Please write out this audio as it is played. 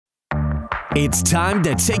It's time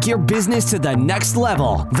to take your business to the next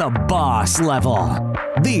level, the boss level.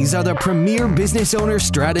 These are the premier business owner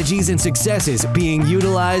strategies and successes being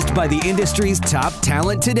utilized by the industry's top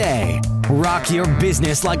talent today. Rock your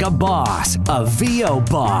business like a boss, a VO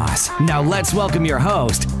boss. Now let's welcome your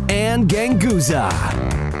host, Ann Ganguzza.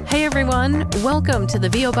 Hey everyone, welcome to the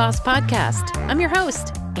VO Boss Podcast. I'm your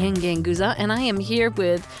host, Ann Ganguzza, and I am here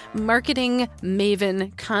with marketing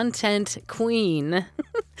maven, content queen,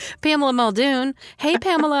 Pamela Muldoon. Hey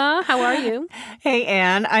Pamela, how are you? Hey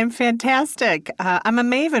Ann, I'm fantastic. I'm a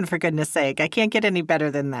maven, for goodness sake. I can't get any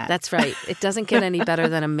better than that. That's right. It doesn't get any better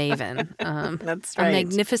than a maven. That's right. A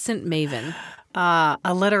magnificent maven.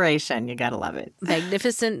 Alliteration. You gotta love it.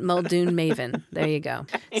 Magnificent Muldoon maven. There you go.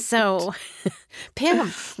 So, Pam,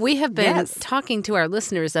 we have been talking to our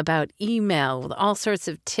listeners about email with all sorts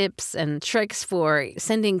of tips and tricks for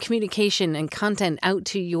sending communication and content out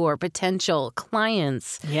to your potential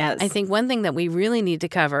clients. Yes. I think one thing that we really need to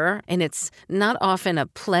cover, and it's not often a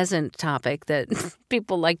pleasant topic that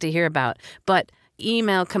people like to hear about, but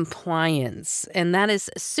email compliance. And that is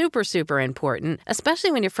super, super important,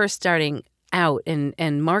 especially when you're first starting out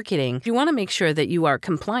and marketing. You want to make sure that you are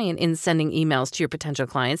compliant in sending emails to your potential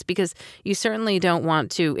clients, because you certainly don't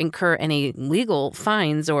want to incur any legal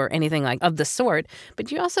fines or anything like of the sort,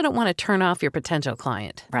 but you also don't want to turn off your potential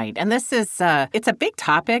client. Right. And this is, it's a big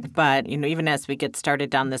topic, but, even as we get started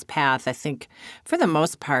down this path, I think for the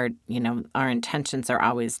most part, our intentions are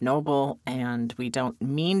always noble and we don't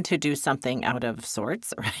mean to do something out of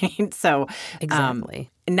sorts, right? So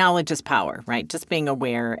Exactly. Knowledge is power, right? Just being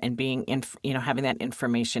aware and being, having that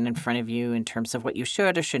information in front of you in terms of what you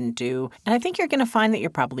should or shouldn't do. And I think you're going to find that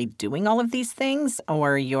you're probably doing all of these things,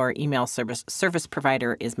 or your email service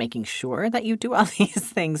provider is making sure that you do all these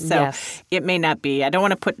things. So It may not be, I don't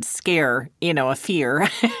want to put a fear into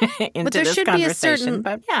this conversation.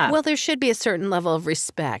 Well, there should be a certain level of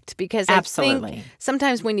respect, because I think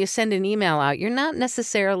sometimes when you send an email out, you're not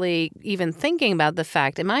necessarily even thinking about the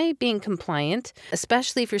fact, am I being compliant?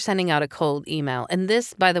 Especially if you're sending out a cold email. And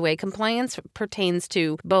this, by the way, compliance pertains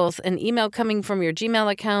to both an email coming from your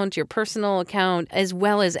Gmail account, your personal account, as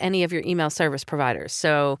well as any of your email service providers.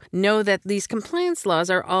 So know that these compliance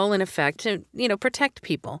laws are all in effect to, protect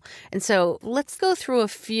people. And so let's go through a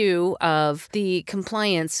few of the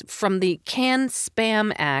compliance from the Can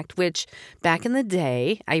Spam Act, which back in the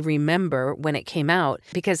day, I remember when it came out,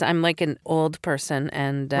 because I'm like an old person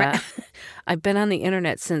and I've been on the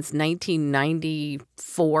internet since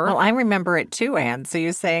 1994. Well, I remember it too, Ann. So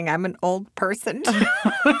you're saying I'm an old person?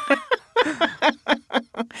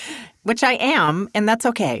 Which I am, and that's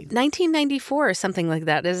okay. 1994 or something like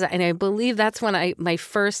that. And I believe that's when my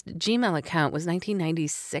first Gmail account was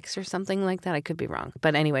 1996 or something like that. I could be wrong.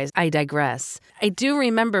 But anyways, I digress. I do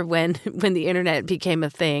remember when the internet became a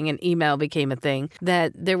thing and email became a thing,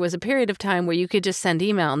 that there was a period of time where you could just send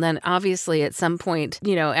email. And then obviously at some point,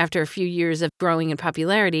 after a few years of growing in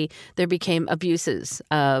popularity, there became abuses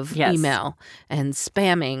of email and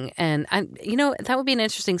spamming. And, that would be an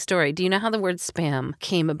interesting story. Do you know how the word spam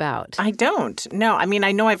came about? I don't. No,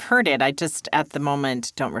 I know I've heard it. I just, at the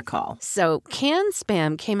moment, don't recall. So Can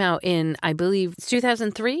Spam came out in, I believe,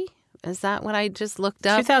 2003? Is that what I just looked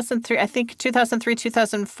up? 2003, I think 2003,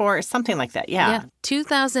 2004, something like that, yeah.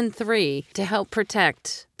 2003, to help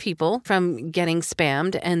protect people from getting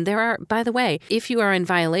spammed. And there are, by the way, if you are in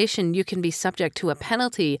violation, you can be subject to a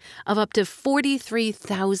penalty of up to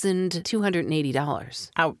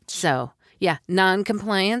 $43,280. Ouch. So,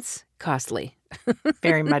 non-compliance, costly.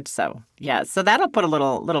 Very much so. Yeah. So that'll put a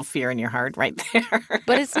little fear in your heart right there.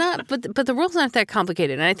 But it's not. But the rule's not that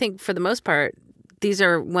complicated. And I think for the most part, these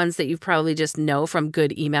are ones that you probably just know from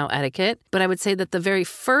good email etiquette. But I would say that the very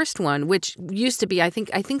first one, which used to be, I think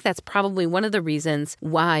that's probably one of the reasons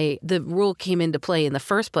why the rule came into play in the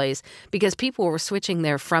first place, because people were switching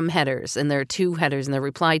their from headers and their to headers and their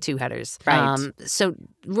reply to headers. Right. So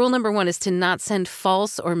rule number one is to not send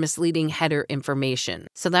false or misleading header information.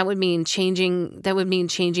 So that would mean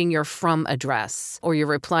changing your from address or your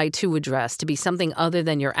reply to address to be something other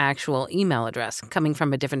than your actual email address coming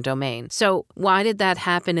from a different domain. So why did that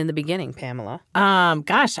happen in the beginning, Pamela?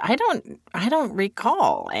 Gosh, I don't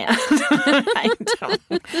recall. I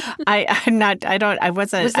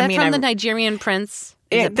wasn't. Was that from the Nigerian prince?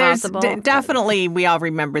 Is it possible? Definitely, we all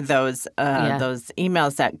remember those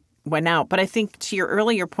emails that went out. But I think to your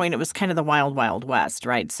earlier point, it was kind of the wild, wild west,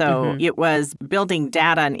 right? So it was building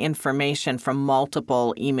data and information from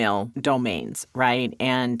multiple email domains, right?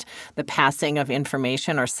 And the passing of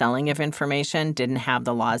information or selling of information didn't have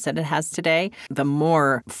the laws that it has today. The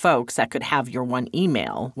more folks that could have your one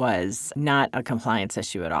email was not a compliance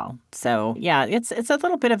issue at all. So yeah, it's a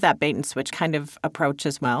little bit of that bait and switch kind of approach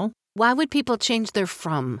as well. Why would people change their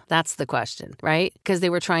from? That's the question, right? Because they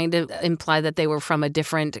were trying to imply that they were from a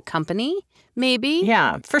different company, maybe?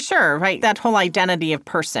 Yeah, for sure, right? That whole identity of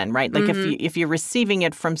person, right? Like if you're receiving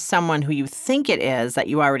it from someone who you think it is, that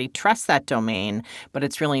you already trust that domain, but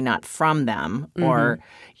it's really not from them, or,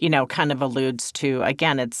 kind of alludes to,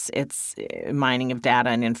 again, it's mining of data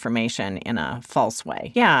and information in a false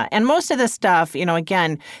way. Yeah, and most of this stuff,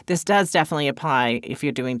 again, this does definitely apply if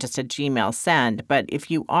you're doing just a Gmail send, but if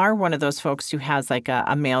you are one of those folks who has like a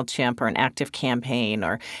MailChimp or an ActiveCampaign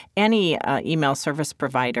or any email service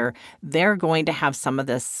provider, they're going to have some of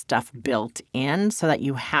this stuff built in so that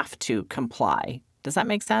you have to comply. Does that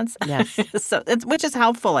make sense? Yes. Which is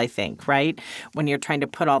helpful, I think, right? When you're trying to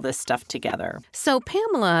put all this stuff together. So,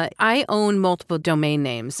 Pamela, I own multiple domain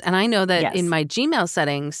names, and I know that in my Gmail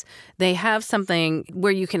settings, they have something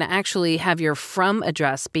where you can actually have your from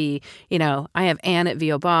address be, I have Ann at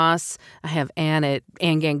VOBoss, I have Ann at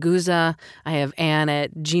Ann Ganguzza, I have Ann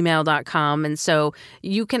at gmail.com. And so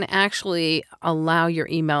you can actually allow your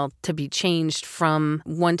email to be changed from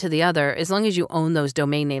one to the other as long as you own those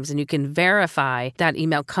domain names and you can verify that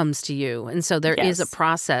email comes to you. And so there is a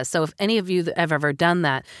process. So if any of you have ever done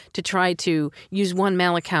that, to try to use one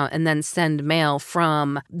mail account and then send mail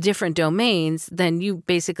from different domains, then you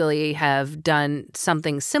basically have done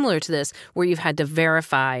something similar to this where you've had to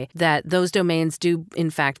verify that those domains do in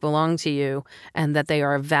fact belong to you and that they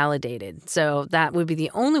are validated. So that would be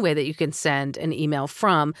the only way that you can send an email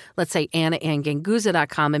from, let's say, Ann at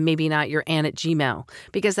AnnGanguzza.com and maybe not your Ann at Gmail,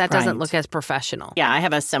 because that doesn't look as professional. Yeah, I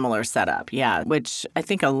have a similar setup. Yeah, which I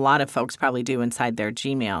think a lot of folks probably do inside their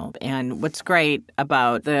Gmail. And what's great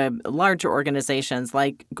about the larger organizations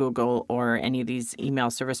like Google or any of these email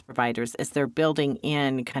service providers is they're building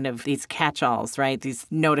in kind of these catch-alls, right? These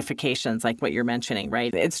notifications like what you're mentioning,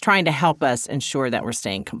 right? It's trying to help us ensure that we're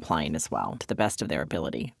staying compliant as well to the best of their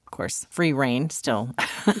ability. Of course, free reign still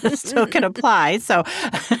can apply. So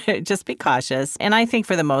just be cautious. And I think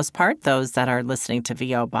for the most part, those that are listening to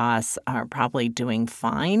VO Boss are probably doing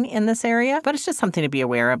fine in this area. But it's just something to be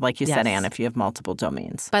aware of, like you said, Anne, if you have multiple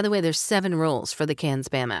domains. By the way, there's 7 rules for the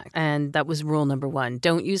CAN-SPAM Act. And that was rule number 1.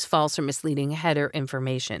 Don't use false or misleading header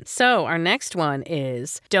information. So our next one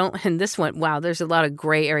is and this one, wow, there's a lot of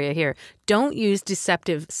gray area here. Don't use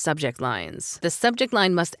deceptive subject lines. The subject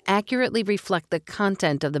line must accurately reflect the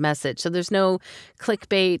content of the message. So there's no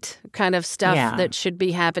clickbait kind of stuff that should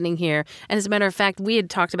be happening here. And as a matter of fact, we had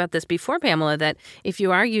talked about this before, Pamela, that if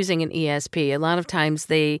you are using an ESP, a lot of times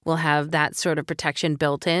they will have that sort of protection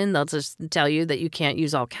built in. They'll just tell you that you can't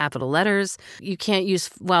use all capital letters. You can't use,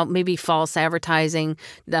 maybe false advertising,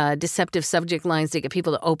 deceptive subject lines to get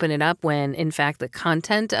people to open it up when, in fact, the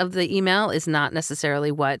content of the email is not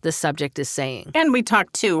necessarily what the subject is saying. And we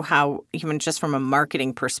talked, too, how even just from a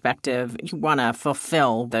marketing perspective, you want to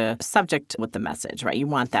fulfill the subject with the message, right? You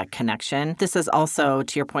want that connection. This is also,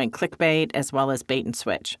 to your point, clickbait as well as bait and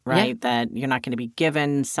switch, right? Yeah. That you're not going to be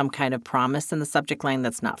given some kind of promise in the subject line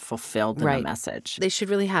that's not fulfilled in the message. They should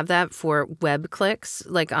really have that for web clicks,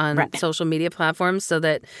 like on social media platforms, so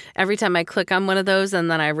that every time I click on one of those and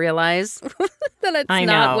then I realize that it's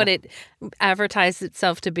not what it advertised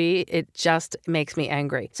itself to be, it just makes me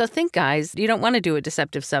angry. So think, guys, you don't want to do a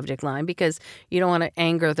deceptive subject line because you don't want to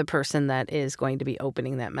anger the person that is going to be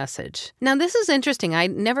opening that message. Now, this is interesting. I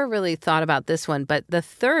never really thought about this one, but the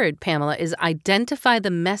third, Pamela, is identify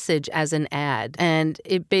the message as an ad. And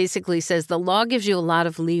it basically says the law gives you a lot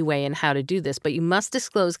of leeway in how to do this, but you must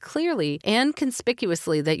disclose clearly and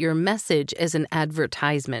conspicuously that your message is an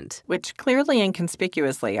advertisement. Which clearly and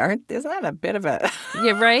conspicuously, isn't that a bit of a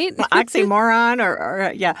oxymoron?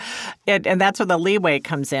 And that's where the leeway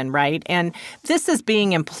comes in, right? And this is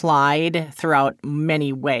being implied throughout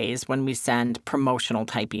many ways when we send promotional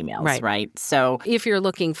type emails, right? So if you're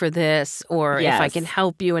looking for this, or if I can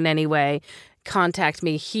help you in any way, contact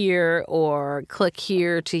me here or click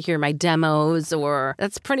here to hear my demos, or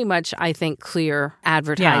that's pretty much, I think, clear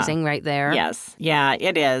advertising right there. Yes. Yeah,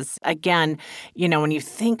 it is. Again, when you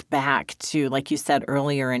think back to, like you said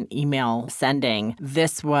earlier, in email sending,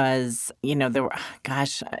 this was, there were,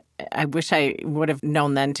 I wish I would have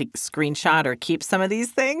known then to screenshot or keep some of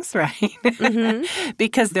these things, right? Mm-hmm.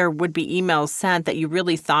 Because there would be emails sent that you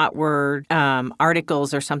really thought were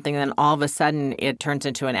articles or something, and then all of a sudden it turns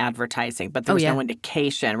into an advertising. But there was no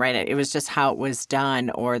indication, right? It was just how it was done,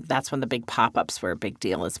 or that's when the big pop-ups were a big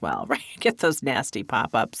deal as well, right? Get those nasty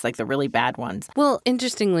pop-ups, like the really bad ones. Well,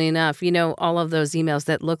 interestingly enough, all of those emails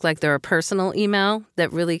that look like they're a personal email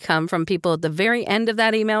that really come from people at the very end of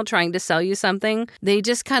that email trying to sell you something, they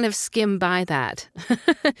just kind of skim by that.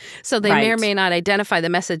 So they may or may not identify the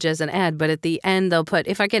message as an ad, but at the end they'll put,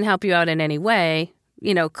 if I can help you out in any way,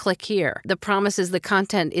 click here. The promise is the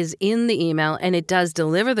content is in the email, and it does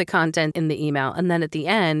deliver the content in the email. And then at the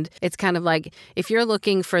end, it's kind of like, if you're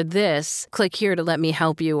looking for this, click here to let me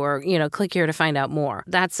help you, or, click here to find out more.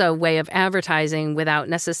 That's a way of advertising without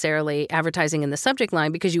necessarily advertising in the subject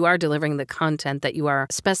line, because you are delivering the content that you are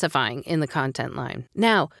specifying in the content line.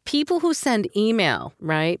 Now, people who send email,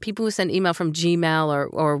 right? People who send email from Gmail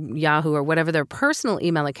or Yahoo or whatever their personal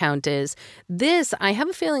email account is, I have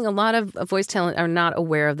a feeling a lot of voice talent are not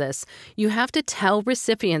aware of this. You have to tell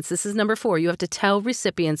recipients, this is number 4, you have to tell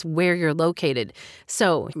recipients where you're located.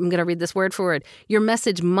 So I'm going to read this word for word. Your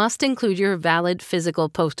message must include your valid physical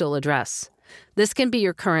postal address. This can be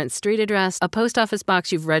your current street address, a post office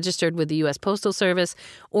box you've registered with the U.S. Postal Service,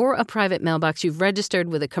 or a private mailbox you've registered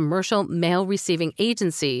with a commercial mail receiving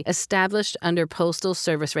agency established under Postal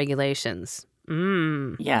Service regulations.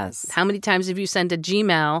 Yes. How many times have you sent a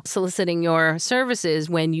Gmail soliciting your services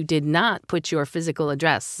when you did not put your physical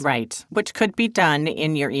address? Right. Which could be done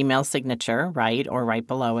in your email signature, right? Or right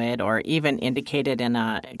below it, or even indicated in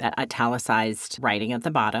that italicized writing at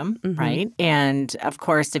the bottom, right? And of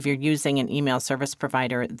course, if you're using an email service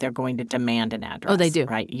provider, they're going to demand an address. Oh, they do.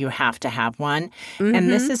 Right. You have to have one. And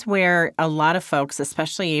this is where a lot of folks,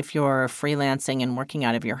 especially if you're freelancing and working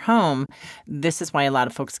out of your home, this is why a lot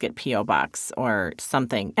of folks get P.O. Box or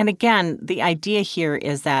something. And again, the idea here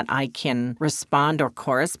is that I can respond or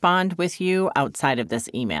correspond with you outside of this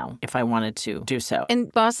email if I wanted to do so.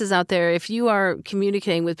 And bosses out there, if you are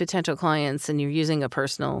communicating with potential clients and you're using a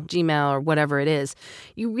personal Gmail or whatever it is,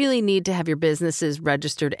 you really need to have your businesses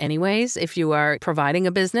registered anyways if you are providing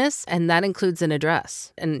a business, and that includes an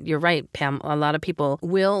address. And you're right, Pam, a lot of people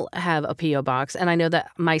will have a P.O. box. And I know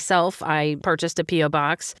that myself, I purchased a P.O.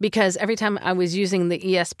 box because every time I was using the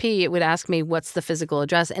ESP, it would ask me what's the physical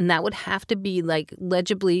address, and that would have to be like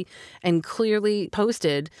legibly and clearly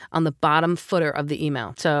posted on the bottom footer of the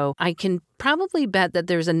email. So I can probably bet that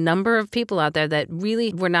there's a number of people out there that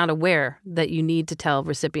really were not aware that you need to tell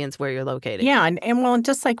recipients where you're located. Yeah. And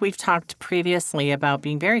just like we've talked previously about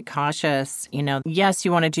being very cautious, yes,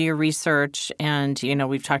 you want to do your research, and,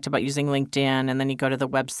 we've talked about using LinkedIn, and then you go to the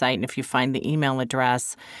website, and if you find the email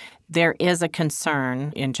address, there is a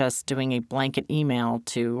concern in just doing a blanket email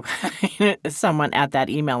to someone at that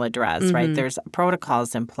email address, right? There's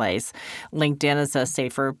protocols in place. LinkedIn is a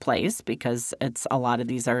safer place because a lot of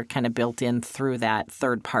these are kind of built in through that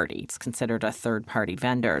third party. It's considered a third party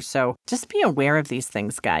vendor. So just be aware of these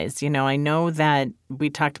things, guys. I know that we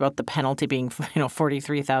talked about the penalty being,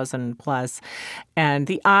 43,000 plus, and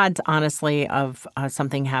the odds, honestly, of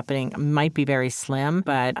something happening might be very slim.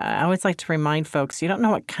 But I always like to remind folks, you don't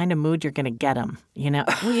know what kind of mood you're going to get them,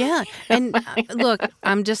 Well, yeah. And look,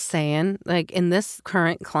 I'm just saying, like in this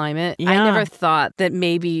current climate, I never thought that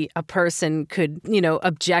maybe a person could,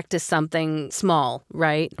 object to something small,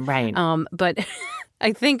 right? Right. But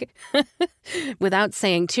I think without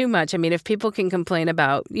saying too much, I mean, if people can complain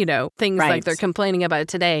about, things like they're complaining about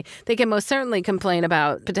today, they can most certainly complain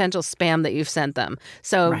about potential spam that you've sent them.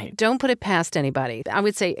 So don't put it past anybody. I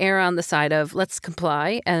would say err on the side of let's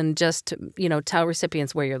comply and just, tell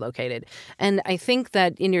recipients where you're located. And I think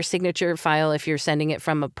that in your signature file, if you're sending it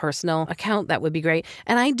from a personal account, that would be great.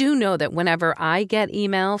 And I do know that whenever I get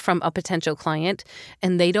email from a potential client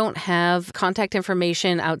and they don't have contact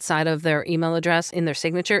information outside of their email address in their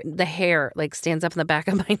signature, the hair stands up in the back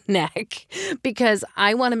of my neck because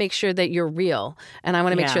I want to make sure that you're real, and I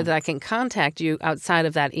want to make sure that I can contact you outside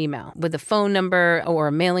of that email with a phone number or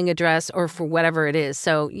a mailing address or for whatever it is.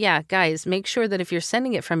 So yeah, guys, make sure that if you're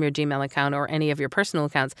sending it from your Gmail account or any of your personal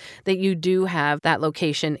accounts, that you do have that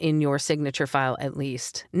location in your signature file at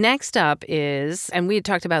least. Next up is, and we had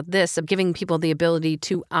talked about this, of giving people the ability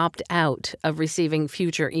to opt out of receiving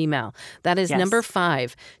future email. That is number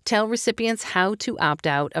 5. Tell recipients how to opt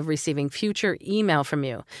out of receiving future email from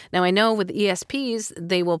you. Now, I know with ESPs,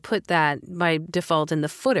 they will put that by default in the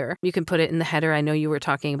footer. You can put it in the header. I know you were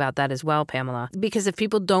talking about that as well, Pamela. Because if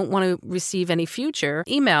people don't want to receive any future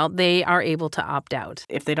email, they are able to opt out.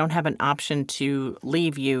 If they don't have an option to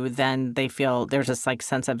leave you, then they feel there's this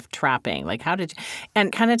sense of trapping. How did you...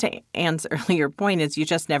 And kind of to Anne's earlier point is you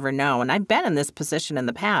just never know. And I've been in this position in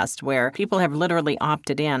the past where people have literally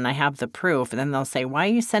opted in. I have the proof. And then they'll say, why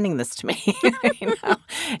are you sending this to me?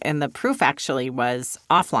 And the proof actually was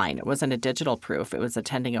offline. It wasn't a digital proof. It was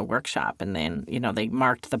attending a workshop. And then, they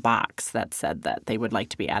marked the box that said that they would like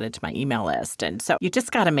to be added to my email list. And so you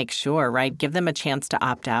just got to make sure, right? Give them a chance to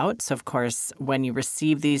opt out. So, of course, when you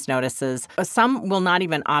receive these notices, some will not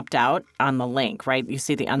even opt out on the link, right? You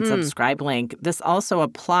see the unsubscribe link. This also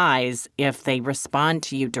applies if they respond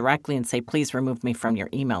to you directly and say, please remove me from your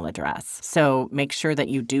email address. So make sure that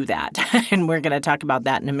you do that. And we're going to talk about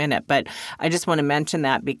that in a minute. But I just want to mention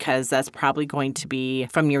that because that's probably going to be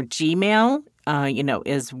from your Gmail.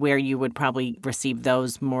 Is where you would probably receive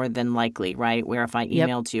those more than likely, right? Where if I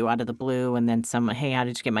emailed you out of the blue and then someone, hey, how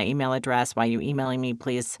did you get my email address? Why are you emailing me?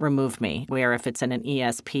 Please remove me. Where if it's in an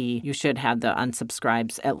ESP, you should have the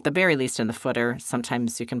unsubscribes at the very least in the footer.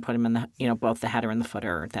 Sometimes you can put them in the, both the header and the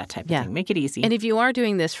footer, that type of thing. Make it easy. And if you are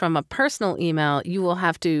doing this from a personal email, you will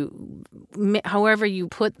have to, however you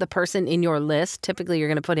put the person in your list, typically you're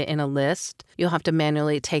going to put it in a list. You'll have to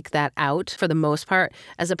manually take that out for the most part,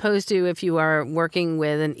 as opposed to if you are working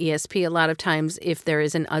with an ESP, a lot of times if there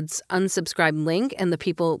is an unsubscribe link and the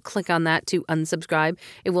people click on that to unsubscribe,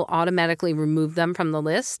 it will automatically remove them from the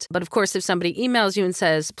list. But of course, if somebody emails you and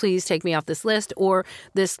says, please take me off this list, or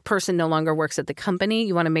this person no longer works at the company,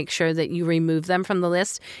 you want to make sure that you remove them from the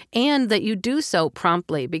list and that you do so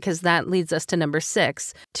promptly, because that leads us to number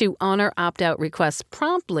 6, to honor opt-out requests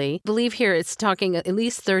promptly. I believe here it's talking at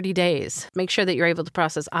least 30 days. Make sure that you're able to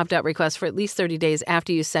process opt-out requests for at least 30 days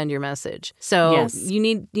after you send your message. So you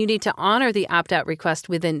need to honor the opt-out request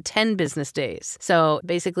within 10 business days. So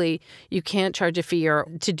basically, you can't charge a fee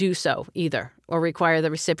to do so either, or require the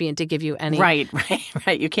recipient to give you any. Right.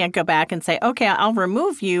 You can't go back and say, okay, I'll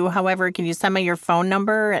remove you. However, can you send me your phone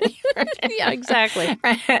number? Yeah, exactly.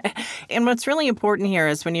 And what's really important here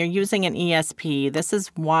is when you're using an ESP, this is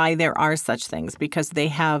why there are such things, because they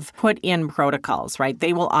have put in protocols, right?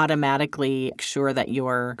 They will automatically make sure that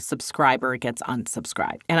your subscriber gets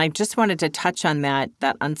unsubscribed. And I just wanted to touch on that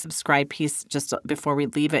unsubscribe piece just before we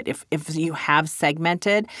leave it. If you have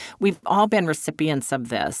segmented, we've all been recipients of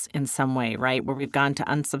this in some way, right? Where we've gone to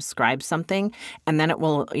unsubscribe something, and then it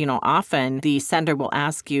will, often the sender will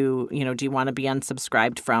ask you, do you want to be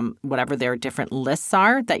unsubscribed from whatever their different lists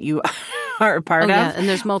are that you are a part of? Yeah, and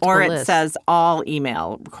there's multiple lists. Or it lists. says all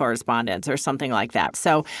email correspondence or something like that.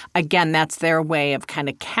 So again, that's their way of kind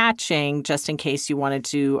of catching, just in case you wanted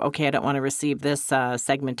to, okay, I don't want to receive this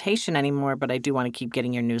segmentation anymore, but I do want to keep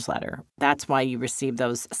getting your newsletter. That's why you receive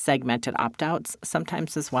those segmented opt-outs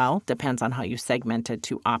sometimes as well. Depends on how you segmented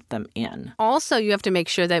to opt them in. Also, you have to make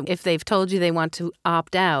sure that if they've told you they want to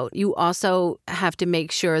opt out, you also have to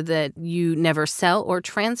make sure that you never sell or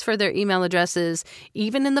transfer their email addresses,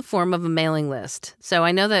 even in the form of a mailing list. So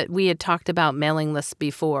I know that we had talked about mailing lists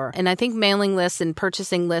before, and I think mailing lists and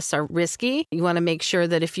purchasing lists are risky. You want to make sure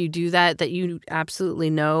that if you do that you absolutely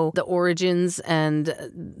know the origins and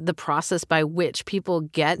the process by which people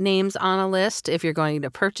get names on a list, if you're going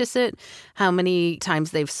to purchase it, how many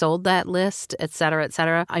times they've sold that list, et cetera, et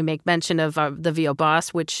cetera. I make mention of the VO Boss,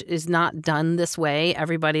 which is not done this way.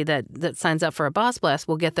 Everybody that signs up for a Boss Blast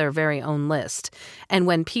will get their very own list. And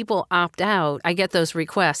when people opt out, I get those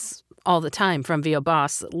requests all the time from VO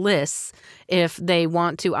Boss lists. If they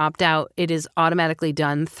want to opt out, it is automatically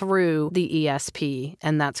done through the ESP.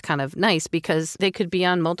 And that's kind of nice because they could be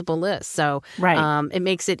on multiple lists. So it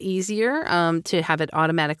makes it easier to have it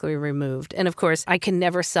automatically removed. And of course, I can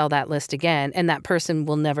never sell that list again, and that person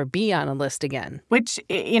will never be on a list again. Which,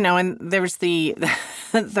 and there's the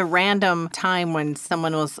the random time when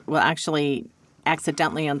someone will actually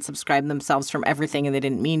accidentally unsubscribe themselves from everything and they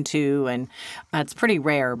didn't mean to. And it's pretty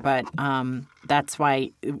rare, but that's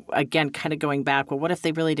why, again, kind of going back, well, what if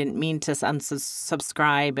they really didn't mean to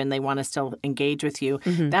unsubscribe and they want to still engage with you?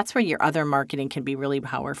 Mm-hmm. That's where your other marketing can be really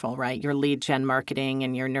powerful, right? Your lead gen marketing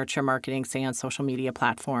and your nurture marketing, say on social media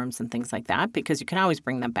platforms and things like that, because you can always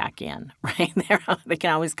bring them back in, right? They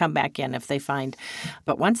can always come back in if they find.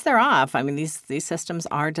 But once they're off, I mean, these systems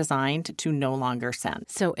are designed to no longer send.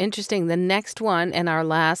 So interesting. The next one and our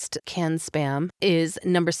last can spam is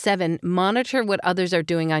number 7, monitor what others are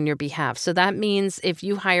doing on your behalf. So that means if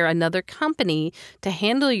you hire another company to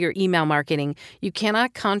handle your email marketing, you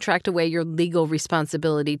cannot contract away your legal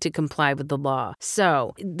responsibility to comply with the law.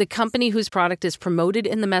 So the company whose product is promoted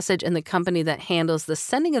in the message and the company that handles the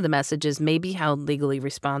sending of the messages may be held legally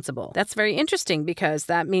responsible. That's very interesting because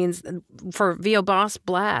that means for VO Boss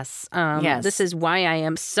Blasts, this is why I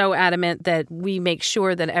am so adamant that we make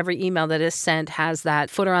sure that every email that is sent has that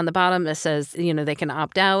footer on the bottom that says, they can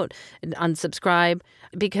opt out and unsubscribe,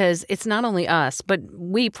 because it's not only only us, but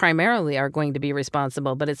we primarily are going to be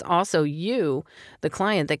responsible, but it's also you, the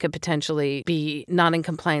client, that could potentially be not in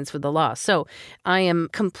compliance with the law. So I am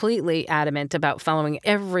completely adamant about following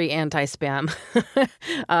every anti-spam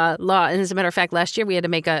law. And as a matter of fact, last year we had to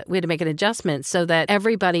make an adjustment so that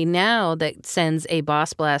everybody now that sends a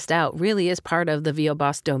boss blast out really is part of the VO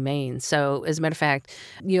Boss domain. So as a matter of fact,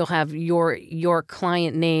 you'll have your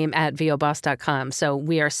client name at voboss.com. So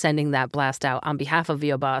we are sending that blast out on behalf of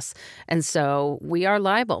VO Boss. And so we are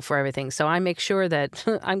liable for everything. So I make sure that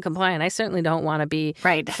I'm compliant. I certainly don't want to be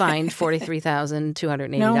fined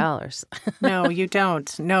 $43,280. No, you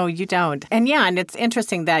don't. No, you don't. And and it's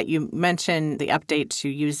interesting that you mentioned the update to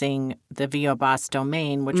using the VO Boss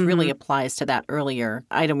domain, which really applies to that earlier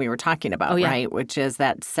item we were talking about, right? Which is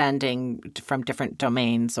that sending from different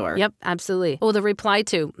domains or... Yep, absolutely. Oh, the reply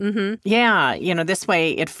to. Mm-hmm. Yeah. This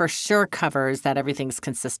way it for sure covers that everything's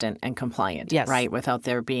consistent and compliant, right? Without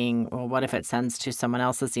there being, well, what if it sends to someone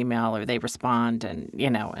else's email or they respond and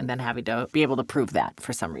then having to be able to prove that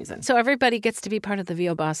for some reason. So everybody gets to be part of the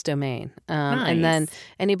VO Boss domain. Nice. And then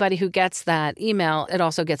anybody who gets that email, it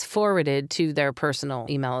also gets forwarded to their personal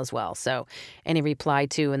email as well. So any reply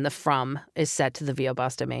to and the from is set to the VO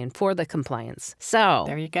Boss domain for the compliance. So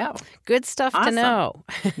there you go. Good stuff to know.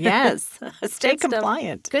 Yes. Stay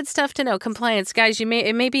compliant. Good stuff to know. Compliance. Guys, it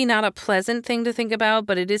may be not a pleasant thing to think about,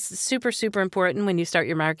 but it is super, super important when you start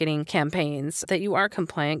your marketing campaigns that you are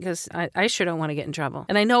compliant, because I sure don't want to get in trouble.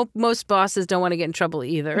 And I know most bosses don't want to get in trouble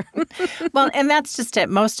either. Well, and that's just it.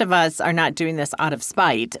 Most of us are not doing this out of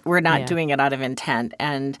spite. We're not doing it out of intent.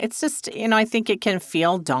 And it's just, I think it can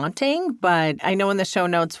feel daunting, but I know in the show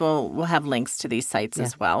notes we'll have links to these sites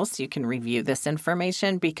as well, so you can review this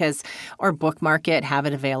information or bookmark it, have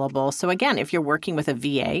it available. So again, if you're working with a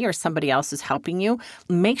VA or somebody else is helping you,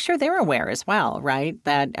 make sure they're aware as well, right?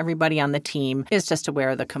 That everybody on the team is just aware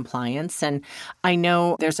of the compliance. And I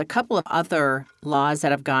know there's a couple of other laws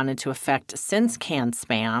that have gone into effect since canned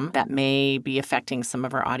spam that may be affecting some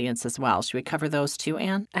of our audience as well. Should we cover those too,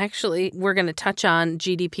 Anne? Actually, we're going to touch on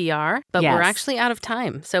GDPR, but we're actually out of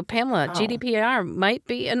time. So, Pamela, GDPR might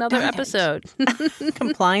be another episode.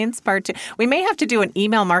 Compliance part 2. We may have to do an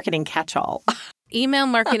email marketing catch-all. Email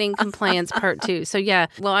marketing compliance part 2. So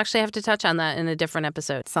we'll actually have to touch on that in a different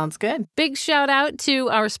episode. Sounds good. Big shout out to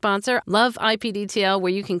our sponsor, Love IPDTL,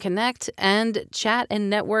 where you can connect and chat and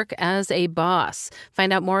network as a boss.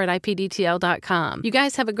 Find out more at IPDTL.com. You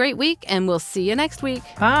guys have a great week, and we'll see you next week.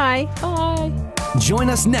 Bye. Bye. Join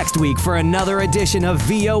us next week for another edition of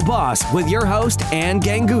VO Boss with your host, Ann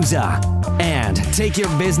Ganguzza. And take your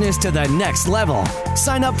business to the next level.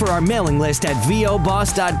 Sign up for our mailing list at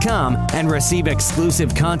voboss.com and receive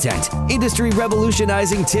exclusive content, industry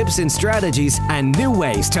revolutionizing tips and strategies, and new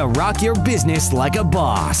ways to rock your business like a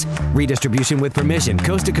boss. Redistribution with permission,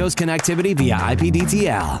 coast-to-coast connectivity via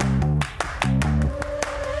IPDTL.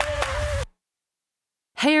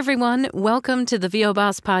 Hey everyone, welcome to the VO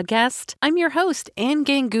Boss podcast. I'm your host, Ann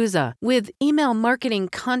Ganguzza, with email marketing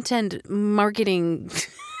content marketing.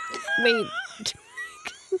 Wait.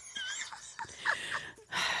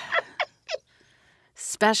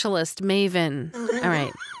 Specialist Maven. All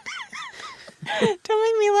right. Don't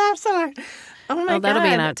make me laugh so hard. Oh my God. That'll be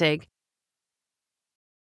an outtake.